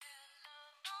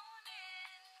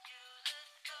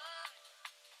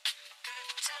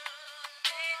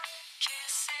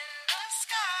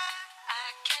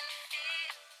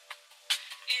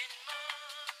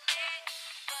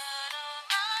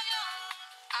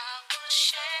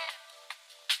ship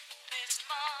this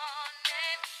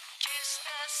morning. Kiss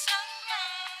the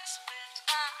sunrise with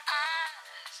my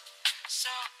eyes. So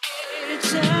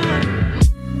it's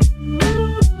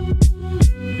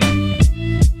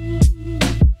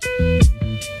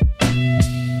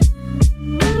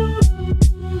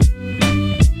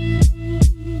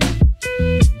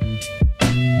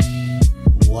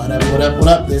What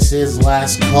up? This is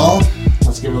Last Call.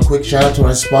 Let's give a quick shout out to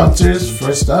our sponsors.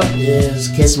 First up is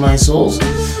Kiss My Souls.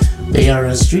 They are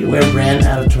a streetwear brand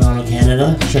out of Toronto,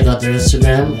 Canada. Check out their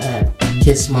Instagram at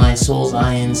Kiss My Souls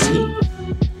INC.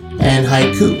 And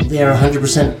Haiku. They are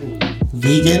 100%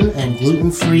 vegan and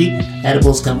gluten-free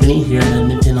edibles company here in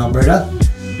Edmonton, Alberta.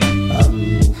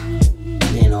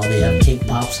 They have cake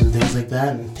pops and things like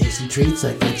that, and tasty treats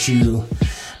that get you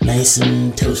nice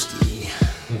and toasty.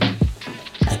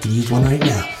 I could use one right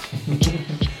now.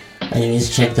 Anyways,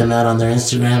 check them out on their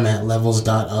Instagram at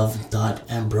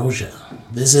levels.of.ambrosia.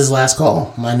 This is Last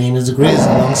Call. My name is The Grizz,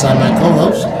 alongside my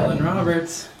co-host, Ellen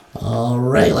Roberts.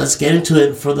 Alright, let's get into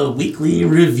it for the weekly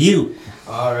review.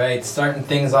 Alright, starting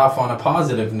things off on a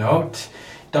positive note,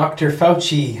 Dr.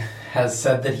 Fauci has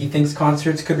said that he thinks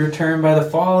concerts could return by the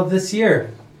fall of this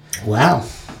year. Wow.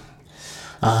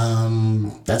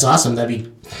 That's awesome. That'd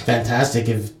be fantastic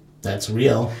if that's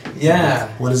real. Yeah.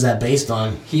 What is that based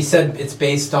on? He said it's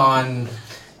based on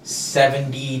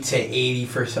 70 to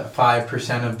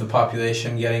 85% of the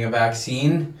population getting a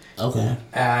vaccine. Okay.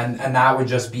 And that would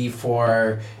just be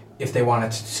for if they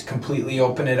wanted to completely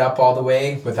open it up all the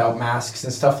way without masks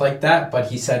and stuff like that. But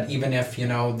he said even if,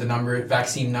 the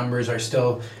vaccine numbers are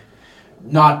still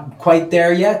not quite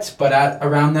there yet, but at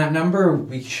around that number,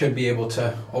 we should be able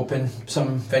to open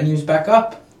some venues back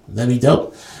up. That'd be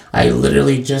dope. I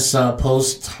literally just saw a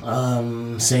post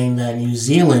saying that New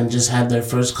Zealand just had their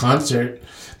first concert.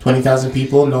 20,000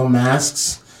 people, no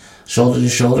masks, shoulder to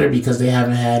shoulder, because they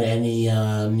haven't had any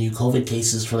new COVID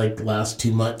cases for like the last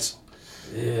 2 months.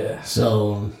 Yeah.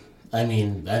 So, I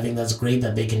think that's great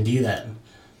that they can do that.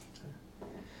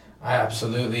 I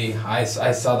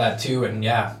saw that too, and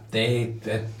yeah, they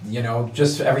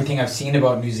just everything I've seen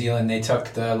about New Zealand, they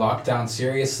took the lockdown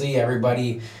seriously.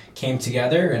 Everybody came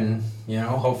together, and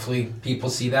hopefully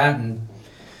people see that and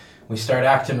we start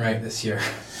acting right this year.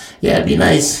 Yeah, it'd be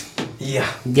nice.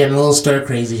 Yeah. I'm getting a little stir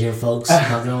crazy here, folks.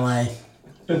 Not gonna lie.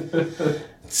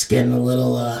 It's getting a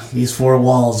little, these four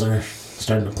walls are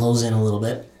starting to close in a little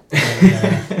bit.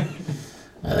 And,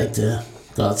 I like to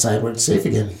go outside where it's safe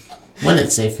again. When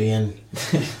it's safe again.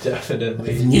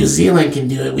 Definitely. If New Zealand can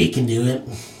do it, we can do it.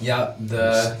 Yeah,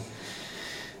 the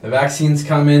vaccine's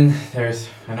coming. I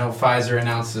know Pfizer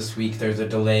announced this week there's a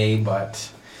delay, but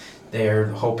they're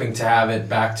hoping to have it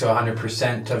back to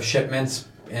 100% of shipments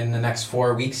in the next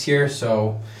 4 weeks here,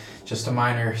 so just a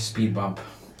minor speed bump.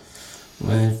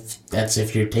 Well, that's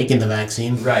if you're taking the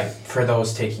vaccine. Right, for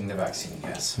those taking the vaccine,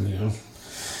 yes. I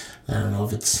don't know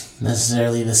if it's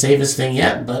necessarily the safest thing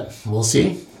yet, but we'll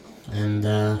see. And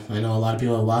I know a lot of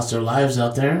people have lost their lives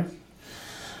out there.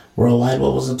 Worldwide,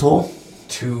 what was the toll?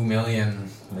 2 million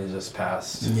they just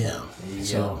passed. Yeah.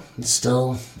 So it's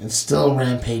still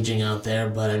rampaging out there,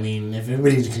 but if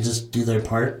everybody can just do their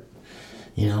part,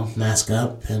 mask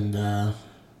up and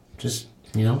just,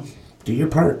 do your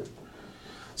part.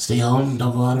 Stay home,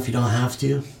 don't go out if you don't have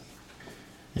to.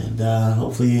 And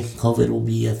hopefully COVID will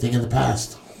be a thing of the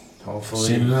past. Hopefully.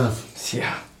 Soon enough.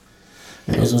 Yeah.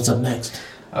 Anyways, what's up next?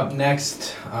 Up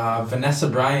next, Vanessa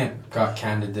Bryant got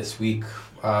candid this week,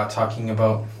 talking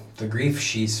about the grief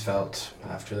she's felt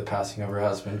after the passing of her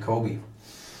husband, Kobe.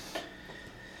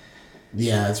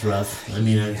 Yeah, it's rough.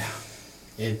 I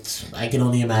can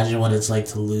only imagine what it's like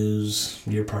to lose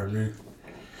your partner.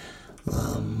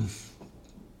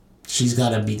 She's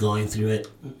got to be going through it,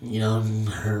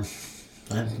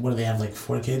 what do they have, like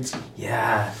 4 kids?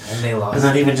 Yeah, and they lost. And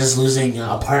not even just losing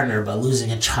a partner, but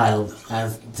losing a child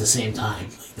at the same time.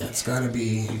 That's got to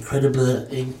be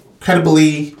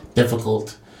incredibly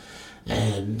difficult.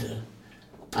 And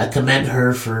I commend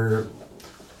her for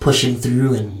pushing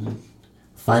through and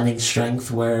finding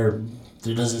strength where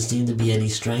there doesn't seem to be any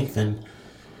strength, and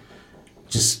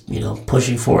just,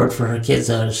 pushing forward for her kids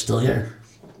that are still here.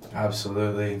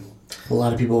 Absolutely. A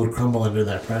lot of people would crumble under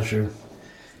that pressure.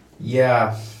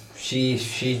 Yeah, she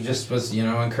just was,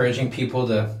 encouraging people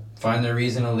to find their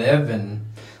reason to live and,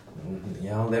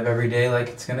 live every day like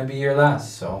it's going to be your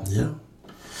last, so. Yeah.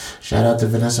 Shout out to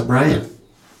Vanessa Bryant.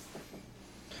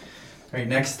 All right,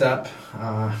 next up,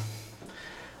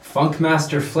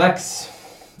 Funkmaster Flex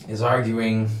is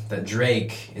arguing that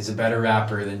Drake is a better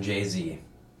rapper than Jay-Z.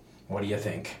 What do you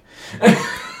think?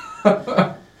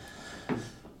 I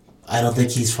don't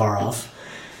think he's far off.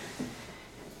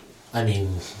 I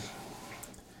mean,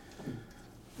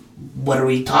 what are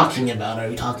we talking about? Are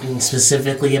we talking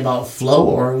specifically about flow,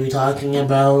 or are we talking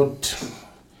about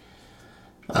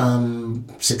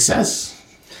success?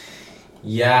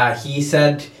 Yeah, he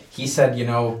said, you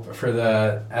know, for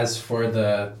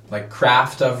the like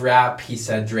craft of rap, he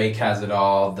said Drake has it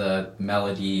all, the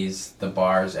melodies, the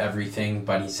bars, everything.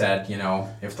 But he said, you know,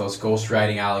 if those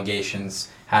ghostwriting allegations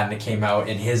hadn't came out,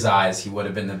 in his eyes, he would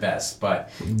have been the best. But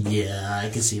yeah, I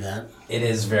can see that. It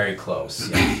is very close.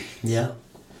 Yeah. Yeah.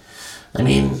 I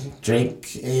mean, Drake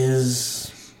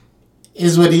is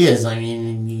what he is. I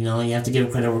mean, you know, you have to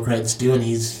give credit where credit's due, and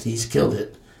he's killed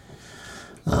it.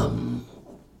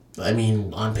 I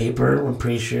mean, on paper, I'm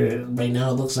pretty sure right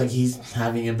now it looks like he's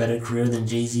having a better career than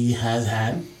Jay-Z has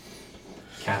had.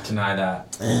 Can't deny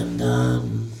that.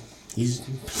 And he's,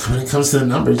 when it comes to the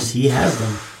numbers, he has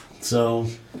them. So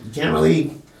you can't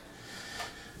really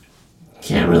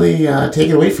take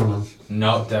it away from him.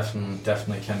 No,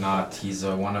 definitely cannot. He's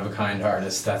a one-of-a-kind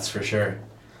artist, that's for sure.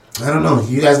 I don't know.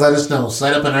 You guys let us know.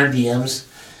 Slide up in our DMs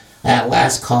at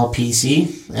Last Call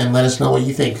PC and let us know what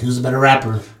you think. Who's a better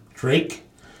rapper, Drake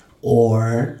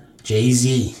or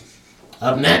Jay-Z?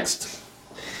 Up next,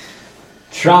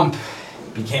 Trump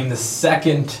became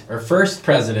the first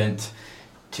president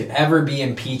to ever be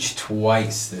impeached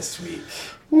twice this week.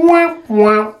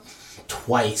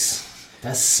 Twice.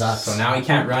 That sucks. So now he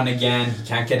can't run again. He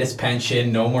can't get his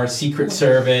pension. No more Secret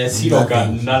Service. He don't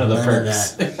got none of the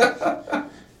perks. Of that.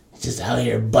 Just out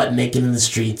here butt naked in the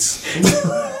streets.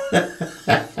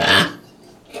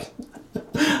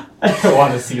 I don't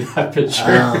want to see that picture.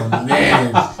 Oh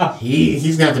man,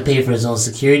 he's gonna have to pay for his own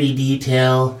security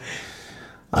detail.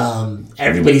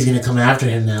 Everybody's gonna come after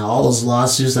him now. All those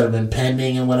lawsuits that have been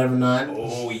pending and whatever not.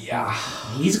 Oh yeah.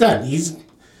 He's got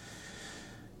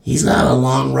a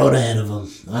long road ahead of him.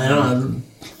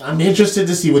 I'm interested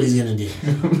to see what he's gonna do.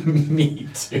 Me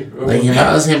too. Like if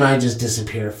I was him, I'd just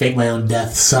disappear, fake my own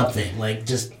death, something. Like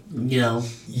just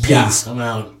peace. I'm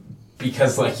out.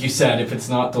 Because like you said, if it's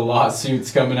not the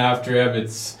lawsuits coming after him,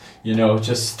 it's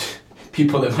just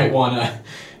people that might want to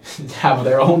have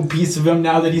their own piece of him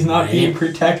now that he's not being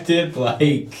protected.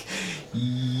 Like,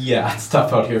 yeah, it's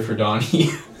tough out here for Donnie.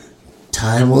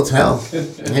 Time will tell.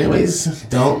 Anyways,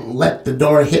 don't let the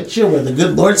door hit you where the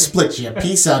good Lord split you.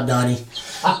 Peace out, Donnie.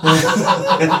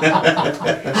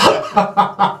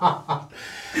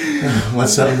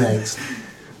 What's up next?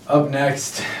 Up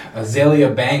next,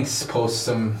 Azalea Banks posts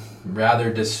some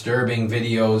rather disturbing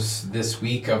videos this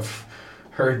week of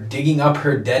her digging up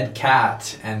her dead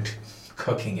cat and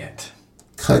cooking it.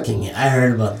 Cooking it. I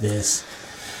heard about this.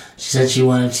 She said she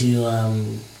wanted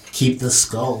to keep the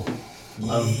skull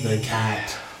of the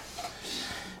cat.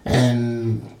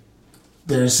 And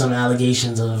there's some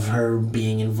allegations of her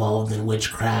being involved in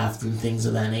witchcraft and things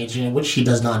of that nature, which she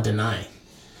does not deny.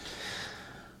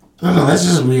 I don't know, that's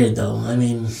just weird though. I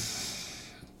mean,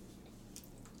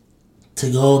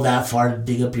 to go that far to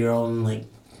dig up your own, like,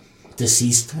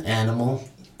 deceased animal.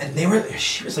 And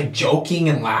she was like joking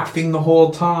and laughing the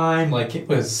whole time. Like it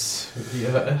was,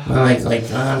 yeah.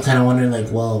 Like I'm kind of wondering,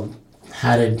 like, well,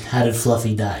 how did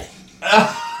Fluffy die?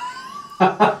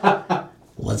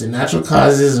 Was it natural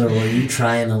causes, or were you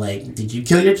trying to, like, did you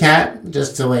kill your cat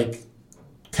just to, like,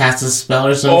 cast a spell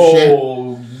or some shit?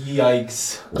 Oh,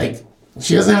 yikes. Like,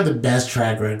 she doesn't have the best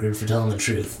track record for telling the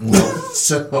truth.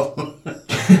 So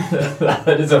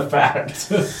that is a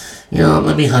fact.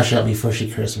 Let me hush up before she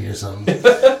cursed me or something.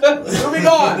 Moving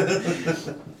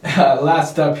on.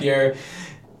 Last up here,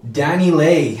 Danny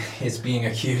Lay is being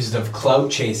accused of clout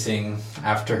chasing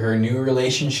after her new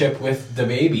relationship with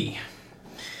DaBaby.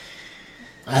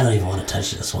 I don't even want to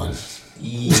touch this one.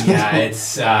 Yeah,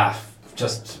 it's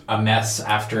just a mess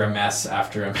after a mess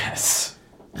after a mess.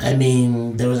 I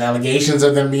mean, there was allegations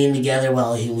of them being together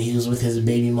while he was with his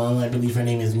baby mom. I believe her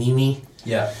name is Mimi.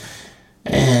 Yeah.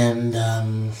 And,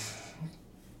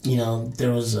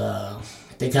 there was,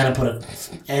 they kind of put an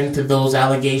end to those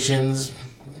allegations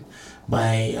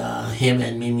by him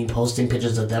and Mimi posting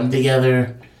pictures of them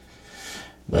together.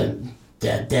 But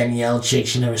that Danielle chick,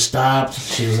 she never stopped.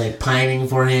 She was, like, pining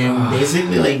for him.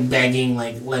 Basically, like, begging,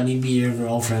 like, let me be your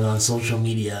girlfriend on social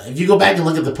media. If you go back and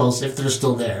look at the posts, if they're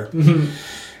still there,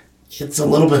 it's a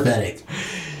little pathetic.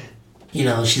 She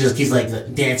just keeps,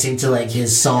 like, dancing to, like,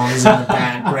 his songs in the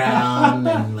background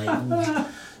and, like,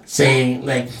 saying,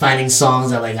 like, finding songs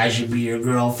that, like, I should be your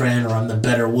girlfriend or I'm the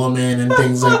better woman and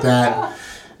things like that.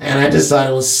 And I just thought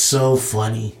it was so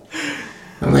funny.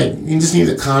 I'm like, you just need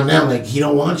to calm down. Like, he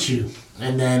don't want you.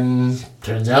 And then,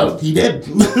 turns out, he did.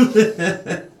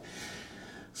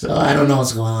 So, I don't know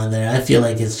what's going on there. I feel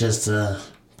like it's just a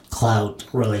clout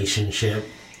relationship.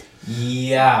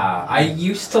 Yeah, I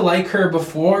used to like her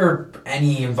before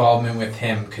any involvement with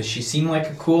him because she seemed like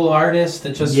a cool artist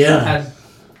that just had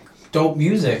dope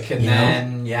music. And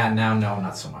then, now, no,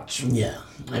 not so much. Yeah.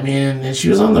 I mean, and she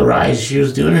was on the rise. She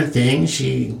was doing her thing.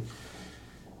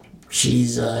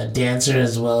 She's a dancer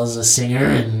as well as a singer,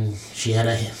 and she had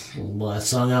a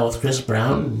song out with Chris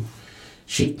Brown.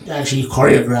 She actually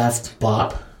choreographed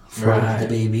Bop for the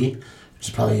baby, which is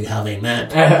probably how they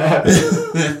met.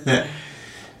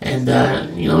 And,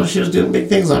 she was doing big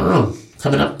things on her own,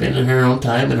 coming up in her own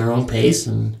time, in her own pace,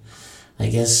 and I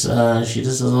guess she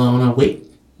just doesn't want to wait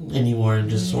anymore and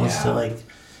just wants to,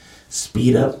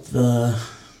 speed up the,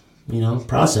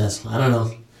 process. I don't know.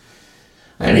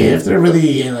 I mean, if they're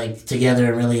really, together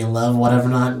and really in love, whatever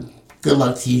not, good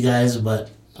luck to you guys, but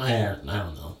I don't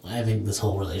know. I think this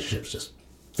whole relationship's just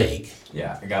fake.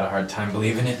 Yeah, I got a hard time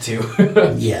believing it, too.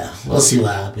 Yeah, we'll see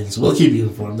what happens. We'll keep you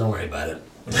informed. Don't worry about it.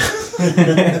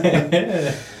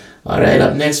 Alright,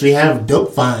 up next we have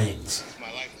Dope Finds.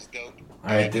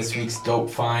 Alright, this week's Dope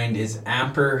Find is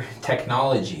Amper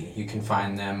Technology. You can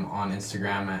find them on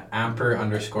Instagram at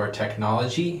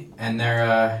Amper_technology. And they're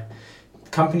a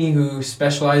company who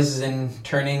specializes in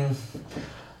turning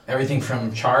everything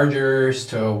from chargers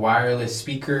to wireless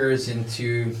speakers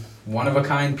into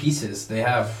one-of-a-kind pieces.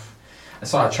 I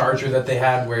saw a charger that they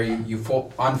had where you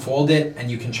unfold it and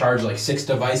you can charge 6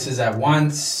 devices at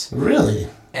once. Really?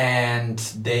 And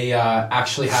they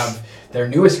actually have, their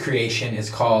newest creation is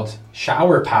called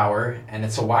Shower Power, and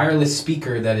it's a wireless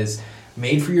speaker that is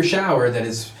made for your shower that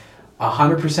is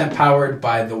 100% powered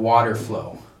by the water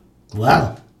flow.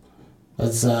 Wow.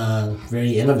 That's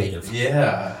very innovative.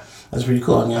 Yeah. That's pretty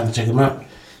cool. I'm going to have to check them out.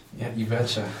 Yeah, you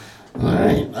betcha.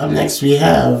 Alright, up next we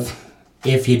have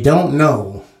If You Don't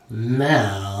Know,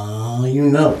 Now You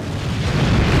Know. Did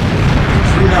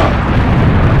you know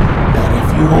that if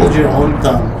you hold your own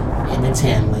thumb in its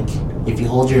hand, if you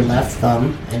hold your left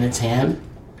thumb in its hand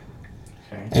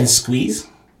and squeeze,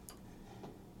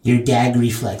 your gag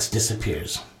reflex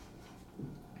disappears?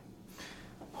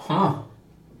 Huh.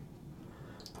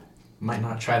 Might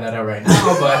not try that out right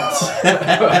now, but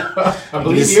I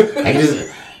believe you.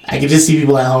 I can just see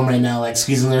people at home right now,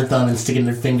 squeezing their thumb and sticking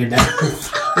their finger down.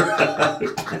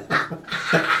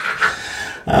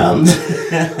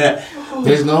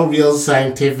 There's no real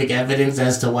scientific evidence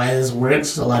as to why this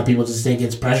works. A lot of people just think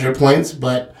it's pressure points,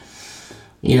 but,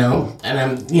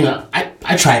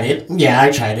 I tried it. Yeah,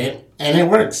 I tried it, and it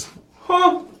works.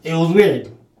 Huh. It was weird.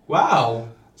 Wow.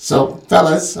 So,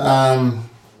 fellas, I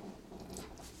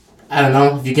don't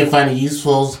know, if you can find a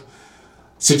useful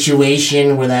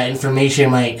situation where that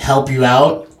information might help you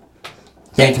out,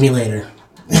 thank me later.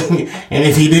 And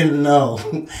if you didn't know,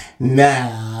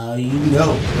 now you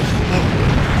know.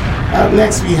 Up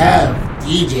next we have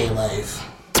DJ Life.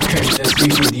 This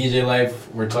week with DJ Life,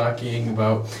 we're talking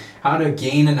about how to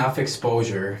gain enough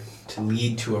exposure to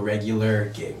lead to a regular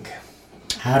gig.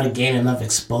 How to gain enough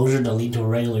exposure to lead to a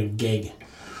regular gig.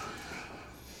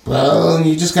 Well,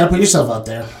 you just gotta put yourself out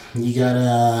there. You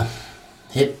gotta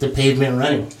hit the pavement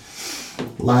running.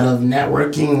 A lot of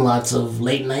networking, lots of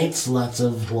late nights,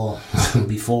 before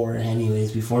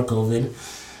COVID.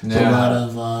 Yeah. A lot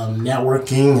of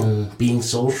networking and being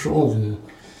social and,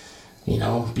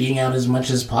 being out as much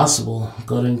as possible.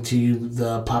 Going to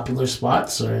the popular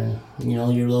spots or,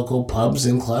 your local pubs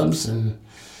and clubs and,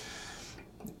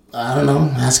 I don't know,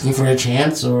 asking for a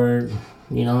chance or,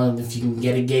 if you can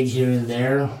get a gig here and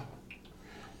there,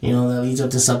 that leads up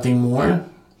to something more.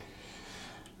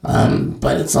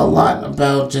 But it's a lot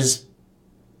about just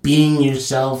being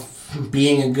yourself,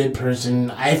 being a good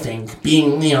person, I think.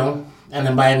 Being, and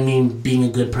then by me being a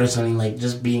good person, I mean,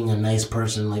 just being a nice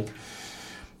person.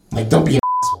 Don't be an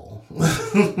asshole.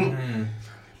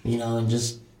 And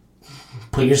just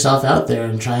put yourself out there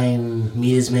and try and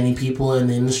meet as many people in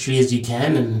the industry as you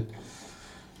can and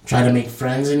try to make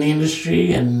friends in the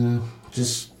industry and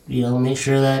just, make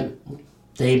sure that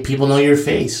people know your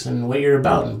face and what you're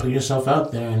about and put yourself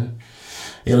out there and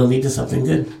it'll lead to something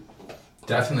good.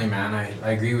 Definitely, man.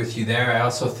 I agree with you there. I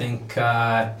also think,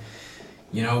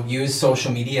 use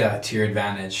social media to your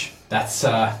advantage. That's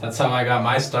how I got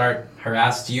my start.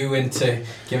 Harassed you into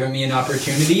giving me an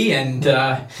opportunity and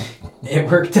it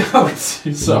worked out.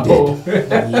 So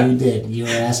You did. You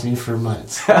harassed me for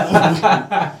months.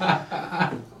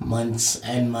 Months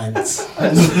and months.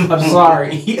 I'm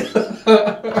sorry.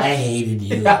 I hated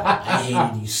you. I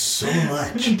hated you so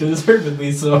much.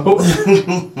 Deservedly so.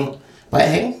 But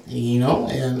hey,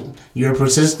 and you're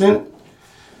persistent.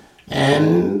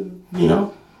 And,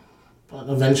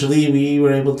 eventually we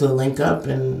were able to link up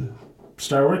and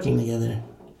start working together.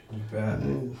 You bet.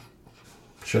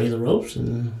 show you the ropes,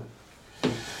 and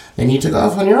then you took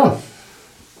off on your own.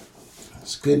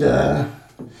 It's good.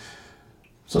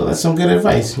 So that's some good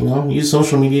advice. Use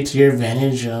social media to your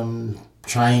advantage.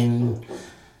 Try and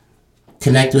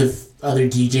connect with other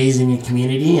DJs in your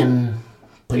community and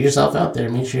put yourself out there.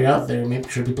 Make sure you're out there. Make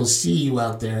sure people see you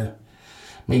out there.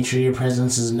 Make sure your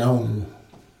presence is known.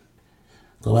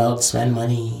 Go out, spend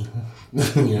money.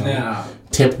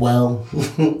 Tip well.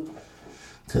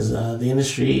 Because the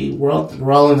industry, we're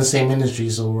all in the same industry,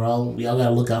 so we all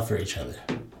gotta look out for each other.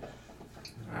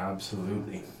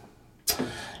 Absolutely.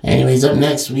 Anyways, up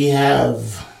next we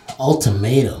have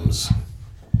Ultimatums.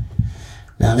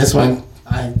 Now this one,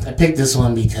 I picked this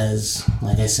one because,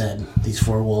 like I said, these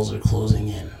four walls are closing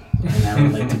in, and I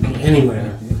would like to be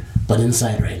anywhere but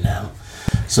inside right now.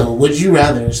 So, would you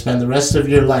rather spend the rest of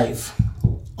your life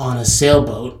on a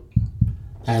sailboat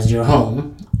as your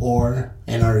home or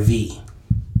an RV?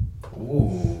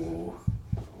 Ooh.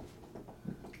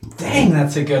 Dang,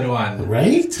 that's a good one.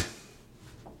 Right?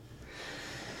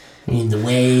 I mean, the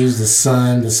waves, the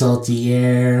sun, the salty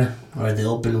air, or the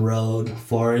open road,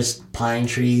 forest, pine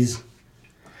trees.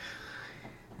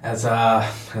 As a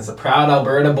proud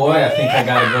Alberta boy, I think I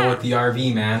gotta go with the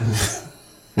RV, man.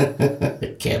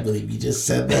 I can't believe you just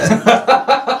said that.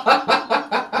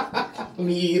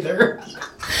 Me either.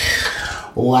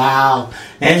 Wow.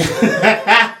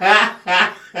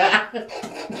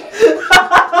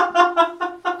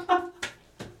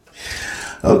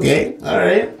 Okay, all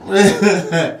right.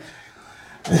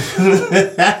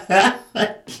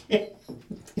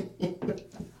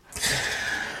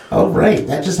 All right,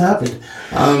 that just happened.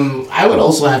 I would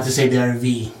also have to say the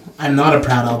RV. I'm not a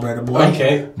proud Alberta boy.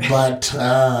 Okay. But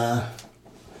I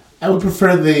would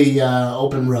prefer the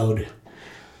open road.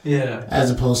 Yeah.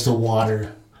 As opposed to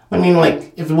water. I mean,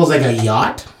 like, if it was like a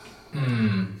yacht,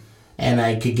 and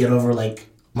I could get over, like,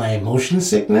 my motion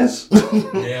sickness,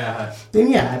 Yeah.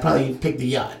 then yeah, I'd probably pick the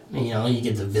yacht. You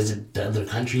get to visit the other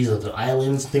countries, other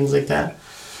islands, things like that.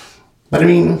 But I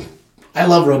mean, I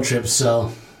love road trips,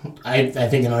 so I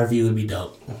think an RV would be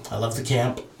dope. I love to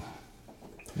camp.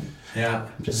 Yeah.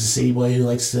 I'm just a city boy who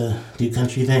likes to do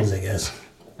country things, I guess.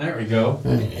 There we go.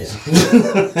 Anyways.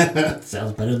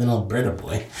 Sounds better than Alberta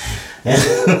boy.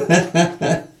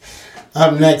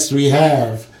 Up next, we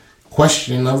have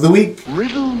Question of the Week.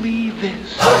 Riddle me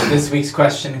this. This week's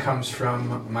question comes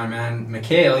from my man,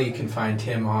 Mikhail. You can find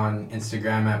him on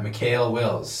Instagram at Mikhail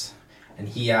Wills. And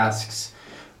he asks,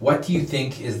 what do you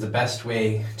think is the best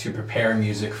way to prepare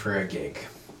music for a gig?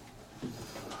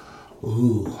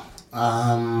 Ooh.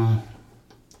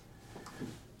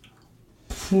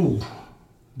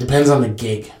 Depends on the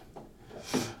gig.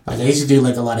 Like, I used to do,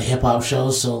 like, a lot of hip-hop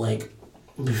shows, so, like,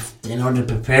 in order to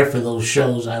prepare for those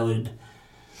shows, it would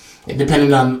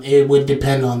depend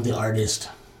on the artist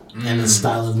and the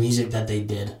style of music that they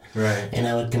did. Right. And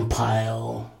I would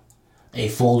compile a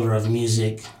folder of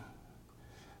music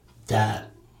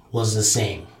that was the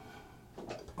same.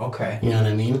 Okay. You know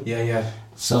what I mean? Yeah.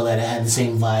 So that it had the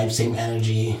same vibe, same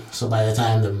energy. So by the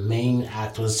time the main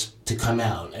act was to come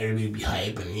out, everybody would be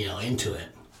hype and, into it.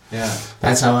 Yeah.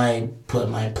 That's how I put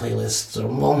my playlists.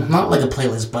 Well, not like a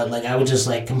playlist, but like I would just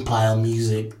like compile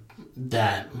music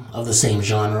that of the same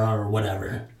genre or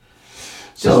whatever.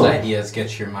 Just ideas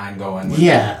get your mind going.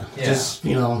 Yeah. Just,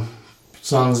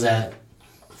 songs that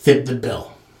fit the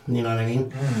bill. You know what I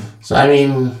mean? So, I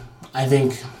mean, I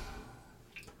think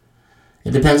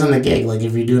it depends on the gig. Like,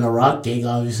 if you're doing a rock gig,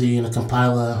 obviously you're going to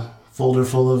compile a folder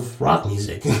full of rock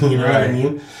music. You know what I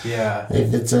mean? Yeah.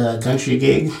 If it's a country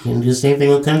gig, you can do the same thing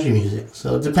with country music.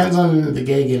 So it depends on the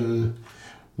gig and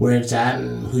where it's at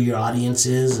and who your audience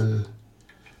is. And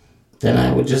then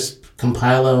I would just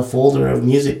compile a folder of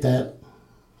music that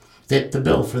fit the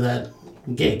bill for that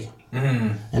gig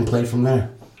and play from there.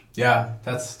 Yeah,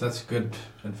 that's good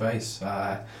advice.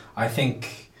 I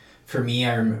think for me,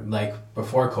 like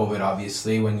before COVID,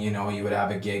 obviously, when you would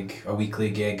have a weekly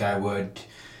gig, I would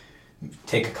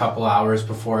take a couple hours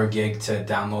before a gig to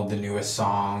download the newest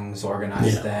songs,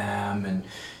 organize them, and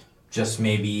just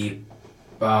maybe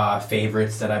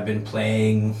favorites that I've been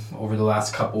playing over the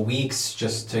last couple weeks,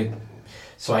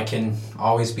 so I can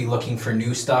always be looking for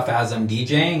new stuff as I'm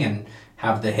DJing and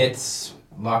have the hits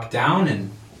locked down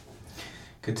and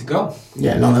good to go.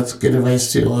 Yeah, no, that's good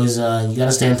advice too. Always, you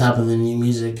gotta stay on top of the new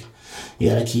music. You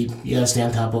gotta stay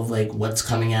on top of like what's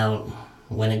coming out,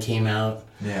 when it came out.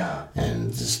 Yeah.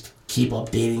 And just keep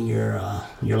updating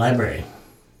your library.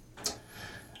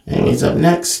 Anyways, up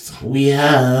next we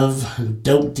have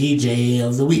Dope DJ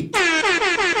of the Week. This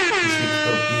week's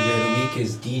Dope DJ of the Week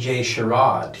is DJ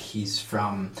Sherrod. He's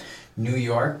from New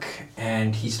York,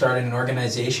 and he started an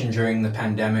organization during the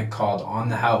pandemic called On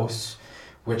the House,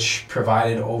 which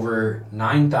provided over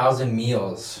 9,000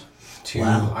 meals to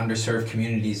Wow. underserved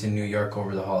communities in New York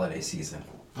over the holiday season.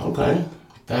 Okay,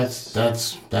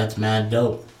 that's mad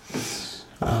dope.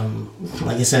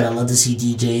 Like I said, I love to see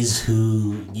DJs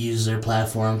who use their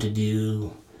platform to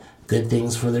do good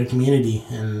things for their community,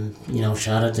 and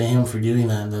shout out to him for doing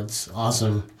that. That's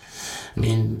awesome. I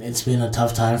mean, it's been a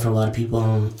tough time for a lot of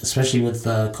people, especially with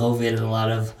COVID, and a lot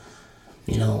of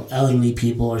elderly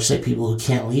people or sick people who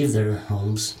can't leave their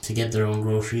homes to get their own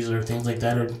groceries or things like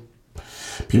that, or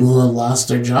people who have lost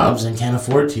their jobs and can't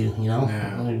afford to.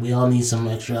 Yeah. I mean, we all need some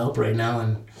extra help right now,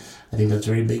 and I think that's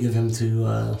very big of him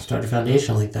to start a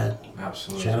foundation like that.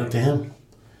 Absolutely. Shout out to him.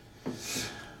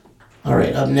 All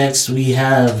right, up next we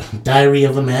have Diary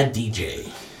of a Mad DJ.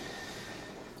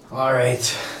 All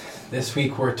right. This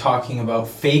week we're talking about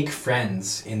fake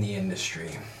friends in the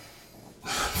industry.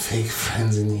 Fake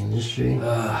friends in the industry.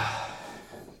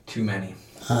 Too many.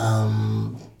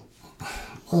 Well,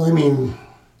 I mean,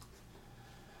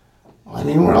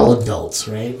 we're all adults,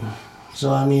 right?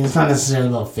 So, I mean, it's not necessarily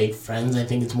about fake friends. I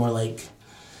think it's more like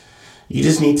you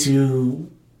just need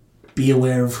to be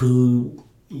aware of who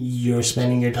you're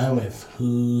spending your time with,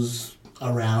 who's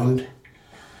around.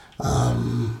 I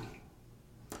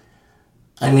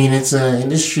mean, it's an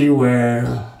industry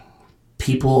where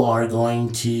people are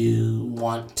going to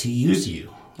want to use you,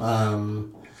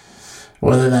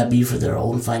 whether that be for their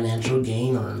own financial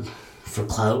gain or for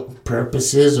clout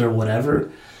purposes or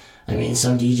whatever. I mean,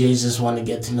 some DJs just want to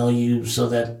get to know you so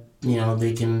that,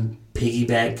 they can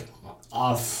piggyback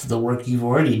off the work you've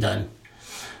already done,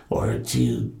 or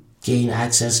to gain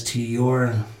access to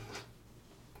your,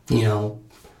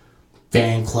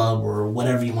 fan club or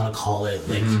whatever you want to call it.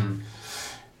 Like,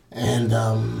 and,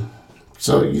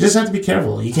 so you just have to be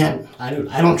careful. You can't, I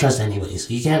don't trust anyways.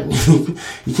 You can't,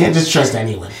 you can't just trust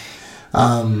anyone.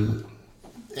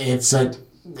 It's an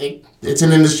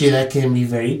industry that can be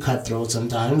very cutthroat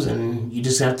sometimes, and you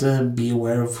just have to be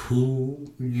aware of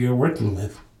who you're working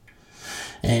with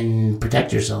and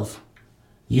protect yourself.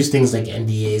 Use things like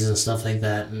NDAs and stuff like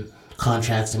that, and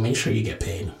contracts, to make sure you get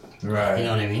paid. Right. You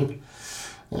know what I mean?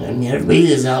 I mean,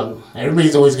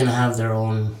 everybody's always going to have their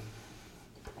own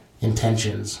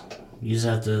intentions. You just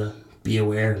have to be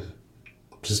aware and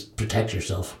just protect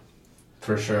yourself.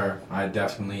 For sure. I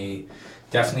definitely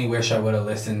wish I would have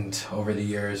listened over the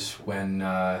years when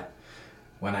I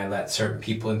let certain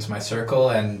people into my circle,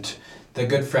 and the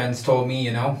good friends told me,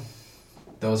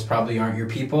 those probably aren't your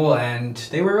people, and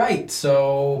they were right.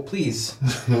 So please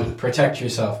protect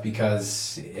yourself,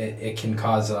 because it can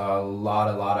cause a lot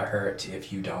of hurt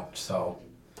if you don't. So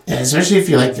yeah, especially if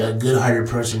you're like a good-hearted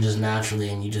person just naturally,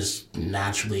 and you just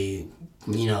naturally,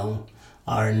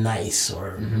 are nice,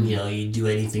 or you do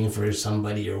anything for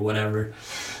somebody or whatever.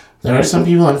 There are some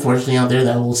people, unfortunately, out there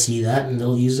that will see that and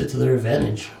they'll use it to their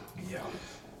advantage.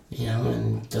 Yeah.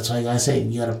 And that's why I gotta say,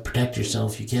 you gotta protect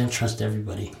yourself. You can't trust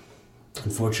everybody.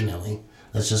 Unfortunately,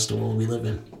 that's just the world we live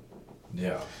in.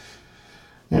 Yeah.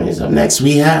 Anyways, up next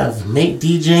we have Make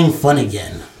DJing Fun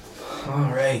Again.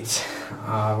 All right.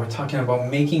 We're talking about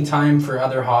making time for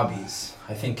other hobbies.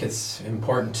 I think it's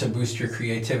important to boost your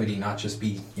creativity, not just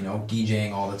be,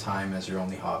 DJing all the time as your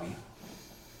only hobby.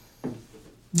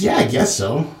 Yeah, I guess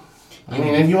so. I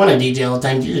mean, if you want to DJ all the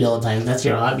time, DJ all the time. If that's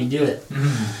your hobby, do it.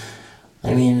 Mm-hmm.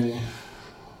 I mean,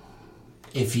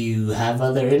 if you have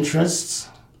other interests,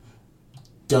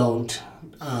 don't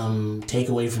take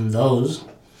away from those.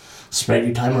 Spread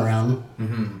your time around,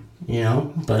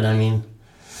 But, I mean,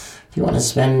 if you want to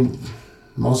spend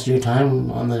most of your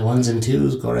time on the ones and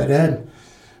twos, go right ahead.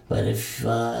 But if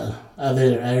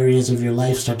other areas of your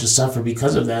life start to suffer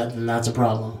because of that, then that's a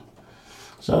problem.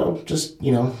 So just,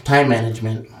 time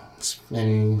management,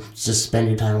 and just spend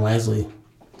your time wisely.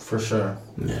 For sure.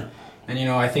 Yeah. And,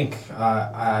 I think,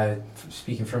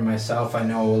 speaking for myself, I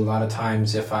know a lot of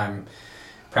times if I'm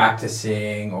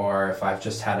practicing, or if I've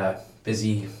just had a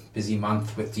busy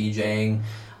month with DJing,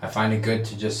 I find it good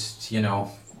to just,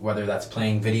 whether that's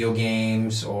playing video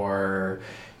games or,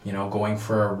 going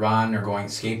for a run or going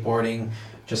skateboarding,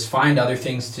 just find other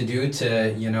things to do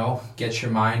to, get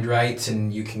your mind right,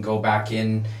 and you can go back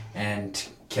in and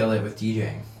kill it with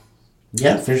DJing.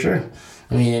 Yeah, for sure.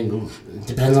 I mean, it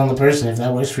depends on the person. If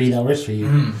that works for you, that works for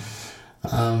you.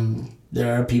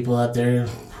 There are people out there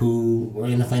who are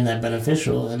going to find that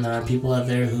beneficial, and there are people out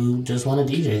there who just want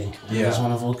to DJ. And just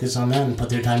want to focus on that and put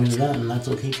their time into that, and that's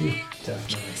okay too.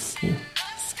 Definitely.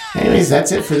 Yeah. Anyways,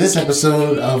 that's it for this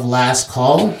episode of Last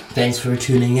Call. Thanks for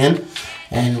tuning in,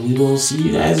 and we will see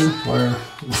you guys, or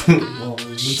well,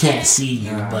 we can't see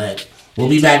you, but We'll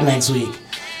be back next week.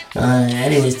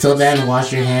 Anyways, till then,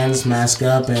 wash your hands, mask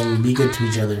up, and be good to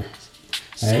each other.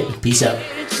 All right, peace out.